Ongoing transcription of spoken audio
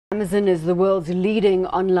Amazon is the world's leading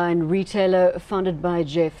online retailer, founded by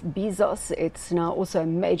Jeff Bezos. It's now also a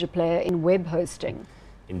major player in web hosting.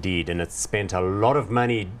 Indeed, and it's spent a lot of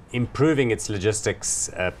money improving its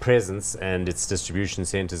logistics presence and its distribution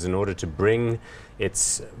centers in order to bring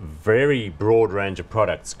its very broad range of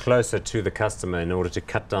products closer to the customer in order to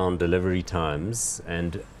cut down delivery times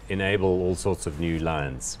and enable all sorts of new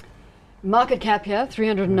lines. Market cap here,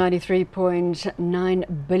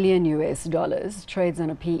 $393.9 billion US, trades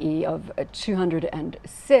on a PE of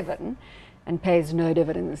 207 and pays no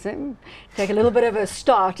dividends. Take a little bit of a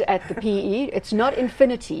start at the PE. It's not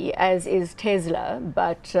infinity as is Tesla,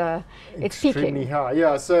 but it's extremely peaking. high.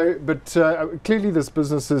 Yeah, but clearly this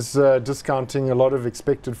business is discounting a lot of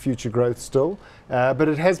expected future growth still, but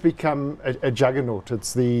it has become a juggernaut.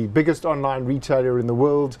 It's the biggest online retailer in the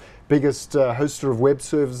world, biggest hoster of web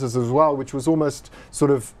services as well, which was almost sort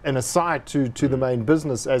of an aside to the main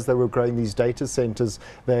business. As they were growing these data centers,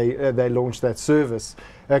 they launched that service.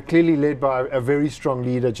 Clearly led by a very strong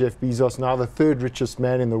leader, Jeff Bezos, now the third richest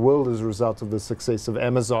man in the world as a result of the success of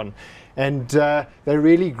Amazon. And they're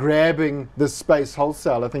really grabbing this space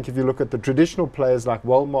wholesale. I think if you look at the traditional players like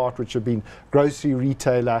Walmart, which have been grocery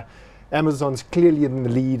retailer, Amazon's clearly in the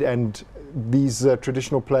lead, and these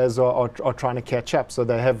traditional players are trying to catch up. So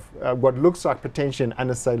they have what looks like potentially an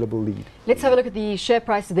unassailable lead. Let's have a look at the share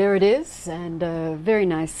price. There it is, and a very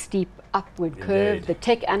nice steep upward curve. Indeed. The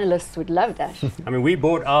tech analysts would love that. I mean, we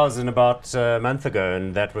bought ours in about a month ago,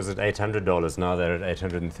 and that was at $800. Now they're at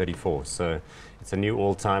 $834. So it's a new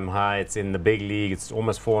all-time high. It's in the big league. It's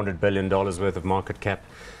almost $400 billion worth of market cap.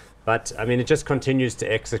 But, I mean, it just continues to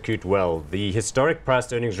execute well. The historic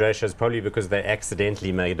price-to-earnings ratio is probably because they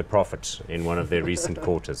accidentally made a profit in one of their recent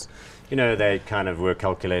quarters. You know, they kind of were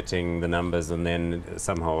calculating the numbers, and then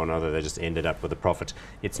somehow or another they just ended up with a profit.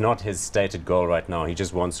 It's not his stated goal right now. He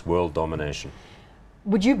just wants world domination.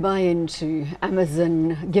 Would you buy into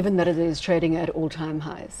Amazon, given that it is trading at all-time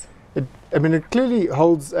highs? I mean, it clearly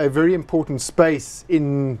holds a very important space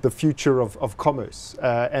in the future of commerce.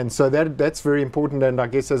 And so that's very important. And I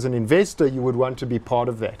guess as an investor, you would want to be part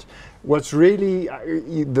of that. What's really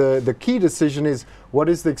the key decision is, what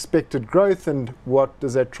is the expected growth and what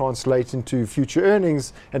does that translate into future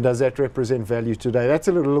earnings, and does that represent value today? That's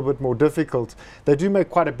a little bit more difficult. They do make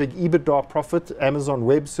quite a big EBITDA profit. Amazon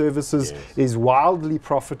Web Services is wildly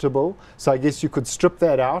profitable. So I guess you could strip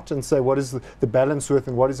that out and say, what is the balance worth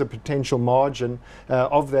and what is the potential margin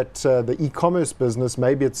of that, the e-commerce business?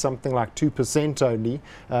 Maybe it's something like 2% only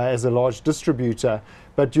as a large distributor,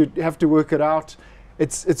 but you have to work it out.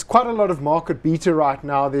 It's quite a lot of market beta right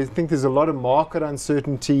now. I think there's a lot of market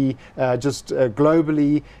uncertainty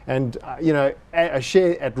globally, and you know, a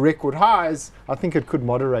share at record highs, I think it could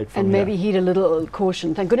moderate from and maybe here. heed a little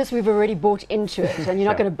caution. Thank goodness we've already bought into it, and you're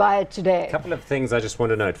not going to buy it today. A couple of things I just want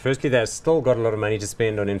to note. Firstly, they've still got a lot of money to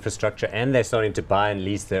spend on infrastructure, and they're starting to buy and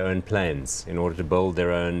lease their own planes in order to build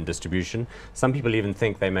their own distribution. Some people even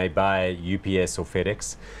think they may buy UPS or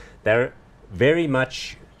FedEx. They're very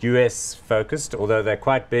much US focused, although they're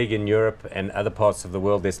quite big in Europe and other parts of the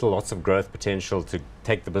world. There's still lots of growth potential to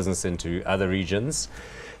take the business into other regions.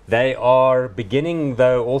 They are beginning,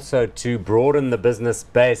 though, also to broaden the business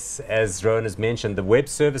base, as Rowan has mentioned. The web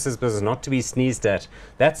services business, not to be sneezed at.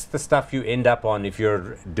 That's the stuff you end up on if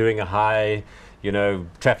you're doing a high, you know,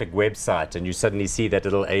 traffic website and you suddenly see that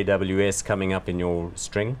little AWS coming up in your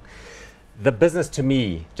string. The business, to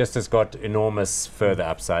me, just has got enormous further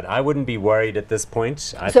upside. I wouldn't be worried at this point.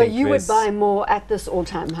 So you would buy more at this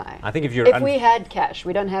all-time high? I think if you're... If we had cash.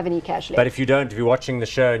 We don't have any cash left. But if you don't, if you're watching the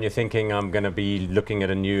show and you're thinking, I'm going to be looking at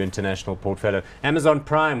a new international portfolio. Amazon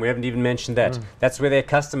Prime, we haven't even mentioned that. That's where their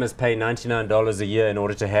customers pay $99 a year in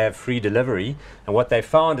order to have free delivery. And what they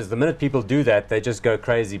found is the minute people do that, they just go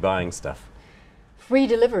crazy buying stuff. Free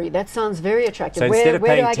delivery, that sounds very attractive. So instead of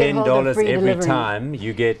paying $10 every delivery? time,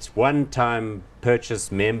 you get one-time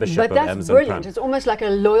purchase membership but of that's Amazon brilliant. Prime. It's almost like a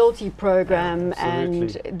loyalty program,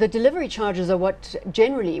 Absolutely. and the delivery charges are what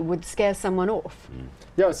generally would scare someone off.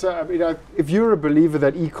 Yeah, so I mean, if you're a believer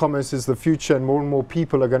that e-commerce is the future and more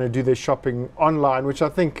people are going to do their shopping online, which I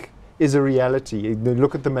think is a reality. You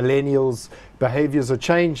look at the millennials, behaviors are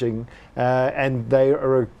changing, and they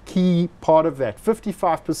are a key part of that.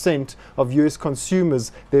 55% of US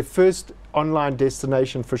consumers, their first online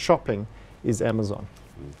destination for shopping is Amazon.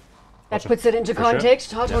 That puts it into context,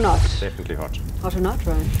 sure. hot or not? Definitely hot. Hot or not,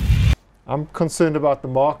 Ryan? I'm concerned about the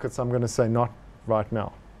markets. I'm going to say not right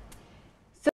now.